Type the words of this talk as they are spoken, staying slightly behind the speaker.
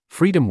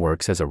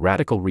FreedomWorks has a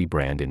radical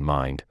rebrand in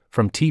mind,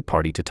 from Tea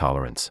Party to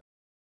tolerance.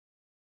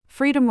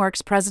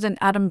 FreedomWorks President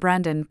Adam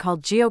Brandon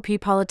called GOP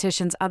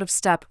politicians out of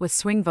step with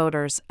swing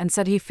voters and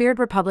said he feared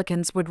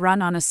Republicans would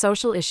run on a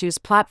social issues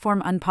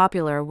platform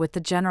unpopular with the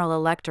general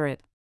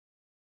electorate.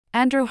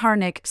 Andrew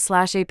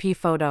Harnick/AP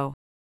photo.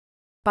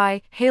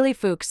 By Haley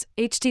Fuchs,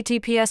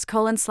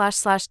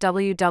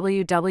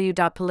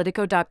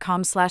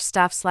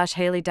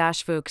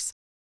 https://www.politico.com/staff/Haley-Fuchs.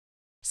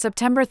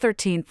 September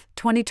 13,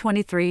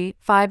 2023,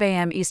 5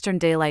 a.m. Eastern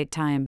Daylight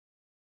Time.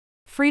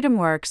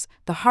 FreedomWorks,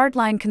 the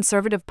hardline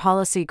conservative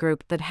policy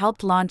group that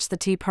helped launch the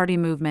Tea Party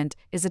movement,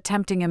 is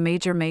attempting a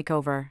major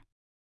makeover.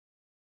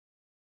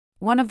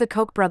 One of the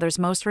Koch brothers'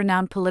 most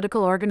renowned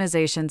political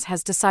organizations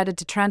has decided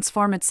to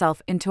transform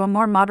itself into a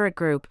more moderate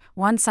group,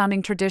 one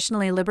sounding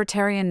traditionally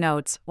libertarian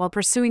notes while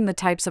pursuing the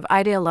types of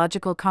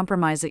ideological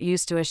compromise it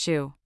used to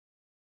eschew.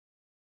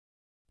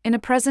 In a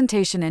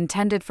presentation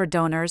intended for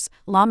donors,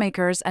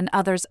 lawmakers, and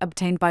others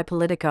obtained by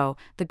Politico,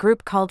 the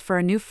group called for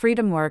a new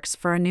FreedomWorks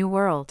for a new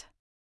world.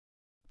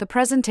 The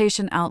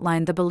presentation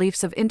outlined the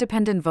beliefs of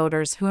independent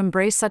voters who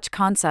embrace such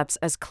concepts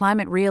as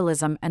climate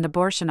realism and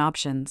abortion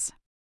options.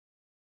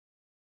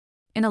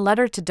 In a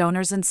letter to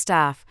donors and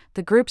staff,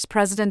 the group's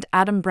president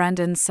Adam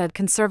Brandon said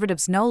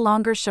conservatives no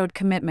longer showed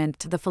commitment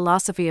to the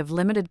philosophy of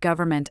limited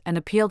government and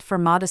appealed for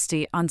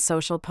modesty on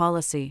social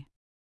policy.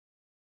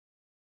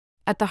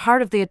 At the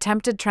heart of the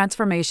attempted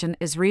transformation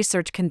is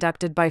research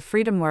conducted by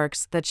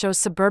FreedomWorks that shows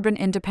suburban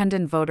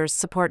independent voters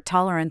support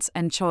tolerance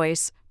and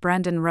choice,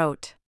 Brandon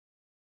wrote.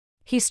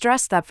 He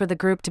stressed that for the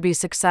group to be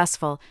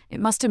successful, it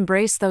must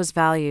embrace those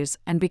values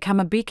and become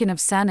a beacon of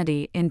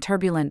sanity in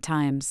turbulent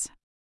times.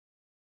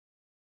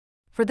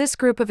 For this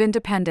group of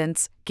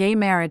independents, gay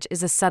marriage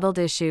is a settled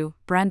issue,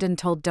 Brandon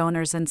told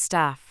donors and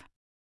staff.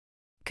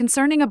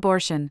 Concerning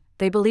abortion,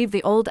 they believe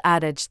the old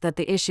adage that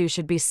the issue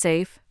should be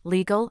safe,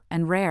 legal,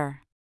 and rare.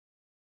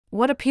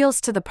 What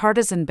appeals to the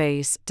partisan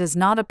base does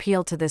not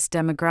appeal to this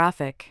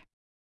demographic.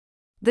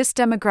 This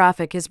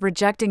demographic is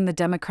rejecting the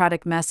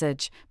Democratic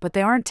message, but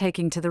they aren't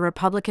taking to the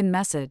Republican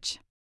message.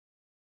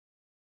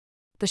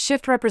 The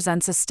shift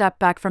represents a step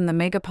back from the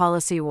mega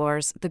policy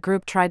wars the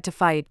group tried to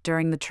fight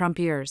during the Trump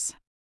years.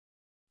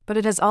 But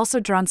it has also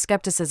drawn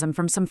skepticism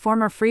from some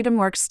former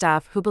FreedomWorks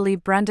staff who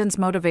believe Brandon's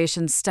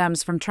motivation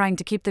stems from trying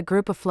to keep the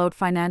group afloat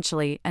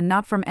financially and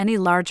not from any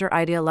larger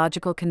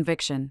ideological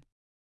conviction.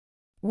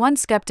 One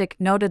skeptic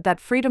noted that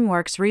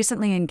FreedomWorks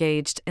recently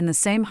engaged in the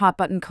same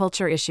hot-button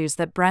culture issues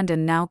that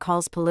Brandon now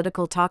calls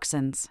political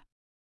toxins.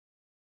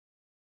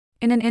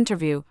 In an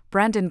interview,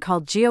 Brandon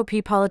called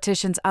GOP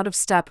politicians out of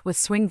step with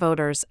swing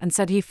voters and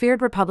said he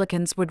feared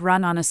Republicans would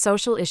run on a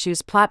social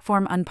issues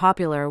platform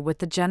unpopular with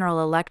the general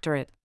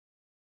electorate.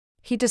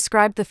 He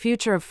described the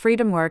future of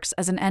FreedomWorks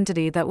as an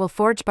entity that will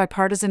forge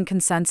bipartisan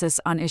consensus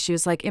on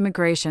issues like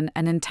immigration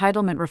and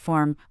entitlement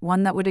reform,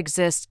 one that would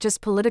exist just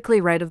politically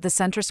right of the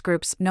centrist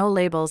groups No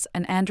Labels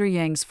and Andrew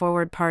Yang's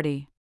Forward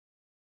Party.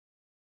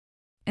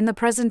 In the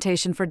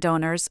presentation for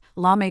donors,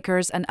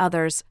 lawmakers, and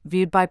others,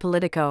 viewed by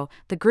Politico,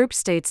 the group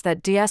states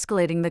that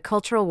de-escalating the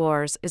cultural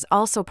wars is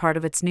also part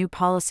of its new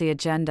policy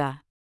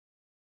agenda.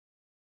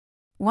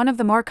 One of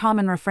the more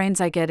common refrains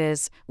I get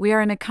is, "We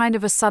are in a kind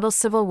of a subtle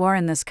civil war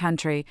in this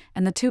country,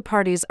 and the two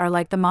parties are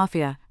like the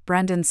mafia,"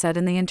 Brandon said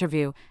in the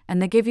interview,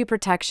 "and they give you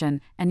protection,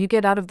 and you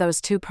get out of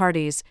those two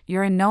parties,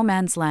 you're in no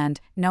man's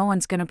land, no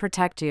one's gonna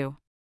protect you."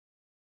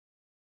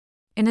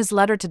 In his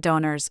letter to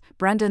donors,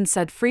 Brandon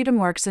said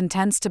FreedomWorks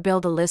intends to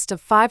build a list of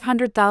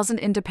 500,000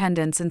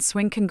 independents in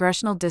swing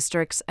congressional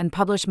districts and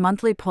publish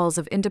monthly polls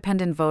of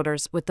independent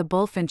voters with the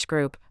Bullfinch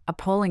Group, a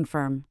polling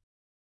firm.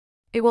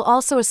 It will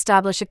also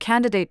establish a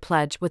candidate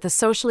pledge with a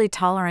socially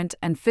tolerant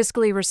and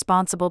fiscally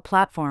responsible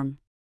platform.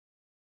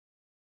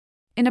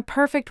 In a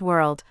perfect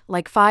world,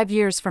 like 5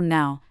 years from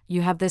now,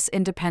 you have this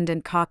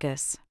independent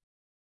caucus.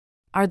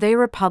 Are they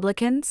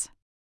Republicans?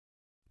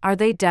 Are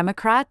they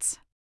Democrats?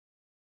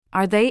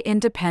 Are they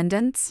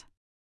independents?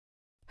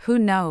 Who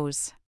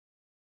knows?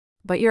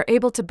 But you're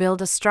able to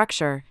build a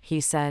structure, he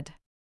said.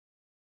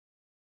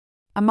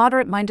 A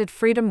moderate-minded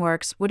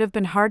FreedomWorks would have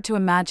been hard to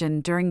imagine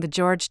during the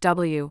George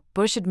W.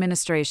 Bush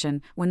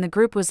administration when the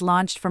group was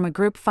launched from a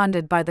group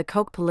funded by the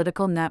Koch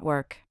political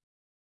network.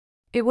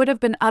 It would have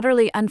been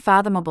utterly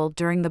unfathomable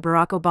during the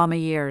Barack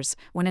Obama years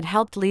when it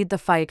helped lead the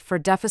fight for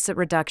deficit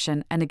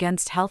reduction and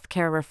against health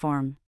care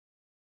reform.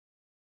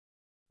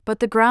 But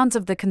the grounds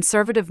of the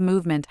conservative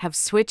movement have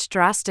switched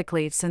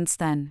drastically since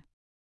then.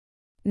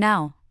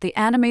 Now, the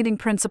animating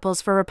principles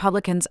for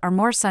Republicans are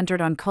more centered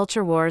on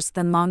culture wars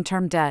than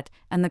long-term debt,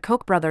 and the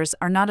Koch brothers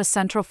are not a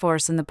central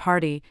force in the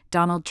party,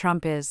 Donald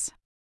Trump is.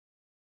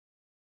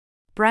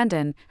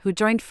 Brandon, who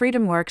joined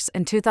FreedomWorks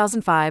in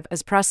 2005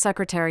 as press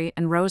secretary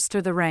and rose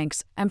through the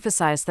ranks,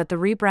 emphasized that the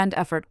rebrand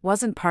effort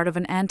wasn't part of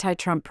an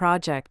anti-Trump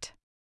project.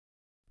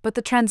 But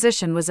the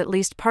transition was at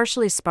least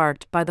partially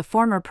sparked by the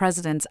former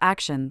president's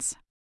actions.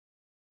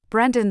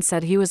 Brandon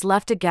said he was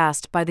left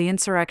aghast by the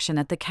insurrection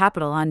at the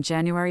Capitol on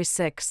January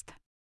 6.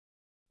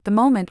 The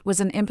moment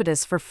was an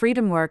impetus for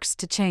FreedomWorks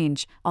to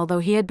change, although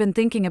he had been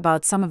thinking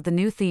about some of the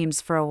new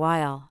themes for a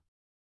while.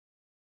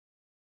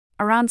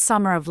 Around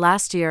summer of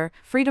last year,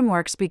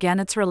 FreedomWorks began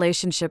its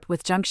relationship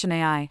with Junction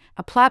AI,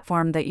 a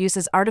platform that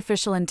uses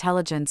artificial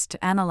intelligence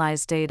to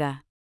analyze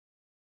data.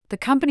 The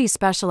company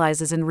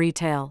specializes in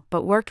retail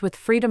but worked with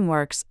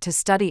FreedomWorks to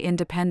study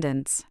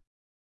independence.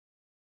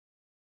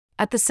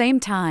 At the same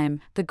time,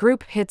 the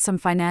group hit some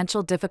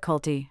financial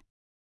difficulty.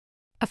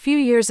 A few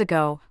years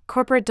ago,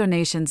 corporate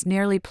donations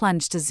nearly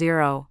plunged to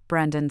zero,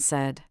 Brendan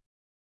said.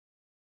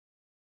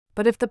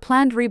 But if the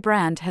planned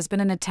rebrand has been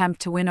an attempt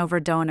to win over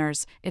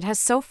donors, it has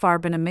so far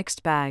been a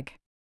mixed bag.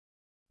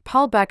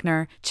 Paul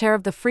Beckner, chair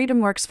of the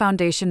FreedomWorks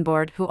Foundation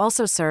Board, who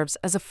also serves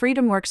as a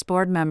FreedomWorks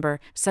board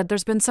member, said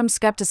there's been some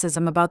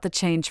skepticism about the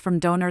change from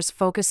donors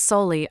focused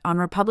solely on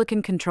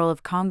Republican control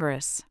of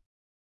Congress.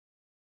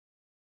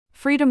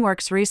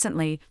 FreedomWorks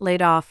recently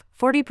laid off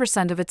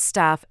 40% of its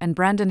staff, and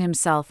Brendan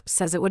himself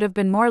says it would have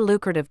been more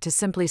lucrative to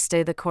simply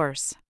stay the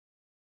course.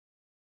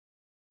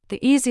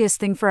 The easiest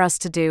thing for us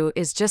to do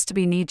is just to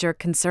be knee-jerk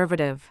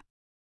conservative.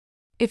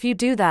 If you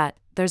do that,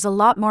 there's a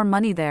lot more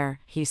money there,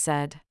 he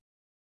said.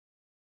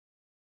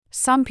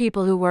 Some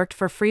people who worked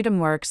for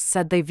FreedomWorks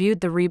said they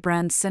viewed the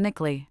rebrand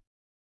cynically.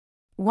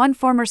 One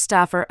former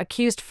staffer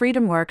accused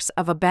FreedomWorks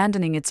of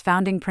abandoning its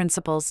founding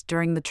principles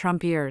during the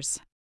Trump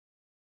years.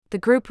 The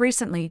group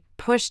recently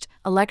pushed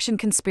election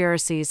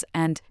conspiracies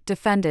and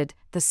defended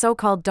the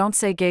so-called Don't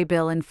Say Gay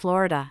bill in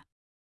Florida.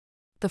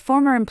 The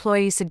former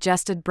employee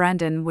suggested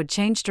Brendan would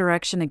change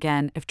direction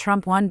again if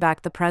Trump won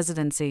back the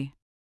presidency.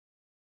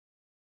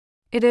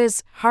 It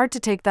is hard to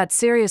take that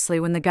seriously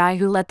when the guy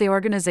who let the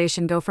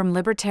organization go from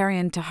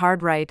libertarian to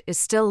hard right is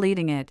still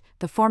leading it,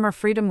 the former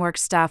FreedomWorks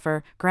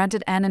staffer,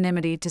 granted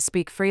anonymity to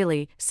speak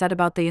freely, said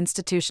about the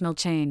institutional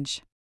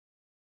change.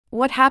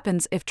 What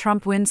happens if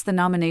Trump wins the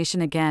nomination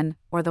again,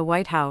 or the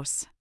White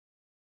House?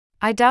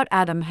 I doubt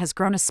Adam has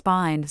grown a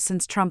spine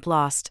since Trump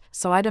lost,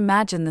 so I'd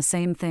imagine the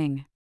same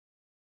thing.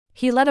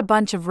 He let a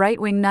bunch of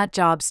right-wing nut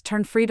jobs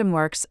turn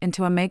FreedomWorks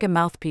into a mega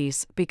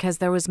mouthpiece because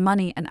there was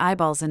money and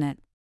eyeballs in it.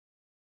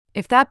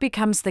 If that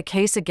becomes the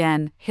case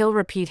again, he'll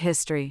repeat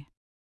history.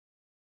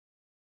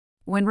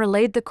 When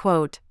relayed the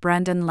quote,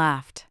 Brendan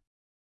laughed.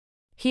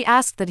 He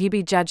asked that he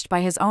be judged by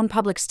his own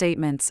public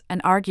statements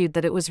and argued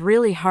that it was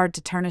really hard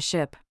to turn a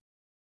ship.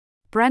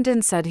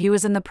 Brendan said he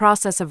was in the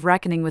process of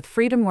reckoning with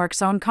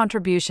FreedomWorks' own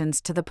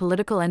contributions to the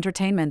political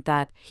entertainment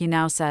that, he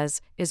now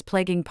says, is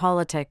plaguing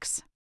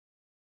politics.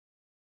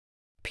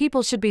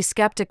 People should be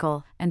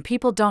skeptical, and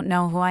people don't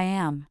know who I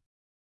am.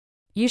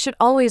 You should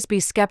always be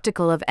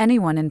skeptical of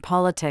anyone in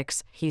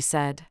politics, he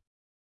said.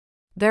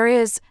 There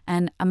is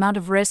an amount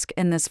of risk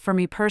in this for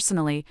me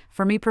personally,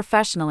 for me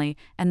professionally,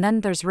 and then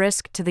there's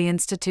risk to the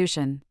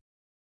institution.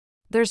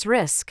 There's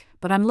risk,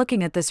 but I'm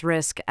looking at this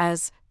risk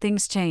as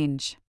things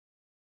change.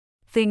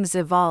 Things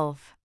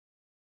evolve.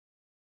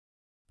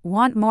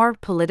 Want more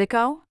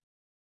Politico?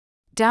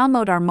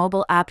 Download our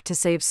mobile app to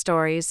save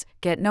stories,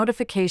 get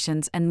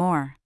notifications, and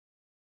more.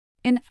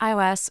 In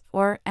iOS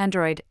or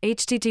Android,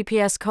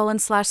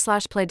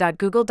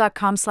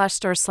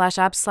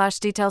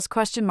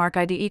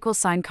 https://play.google.com/store/apps/details?ID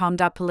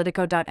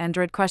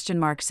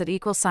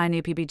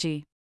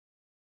 =com.politico.android?@appbg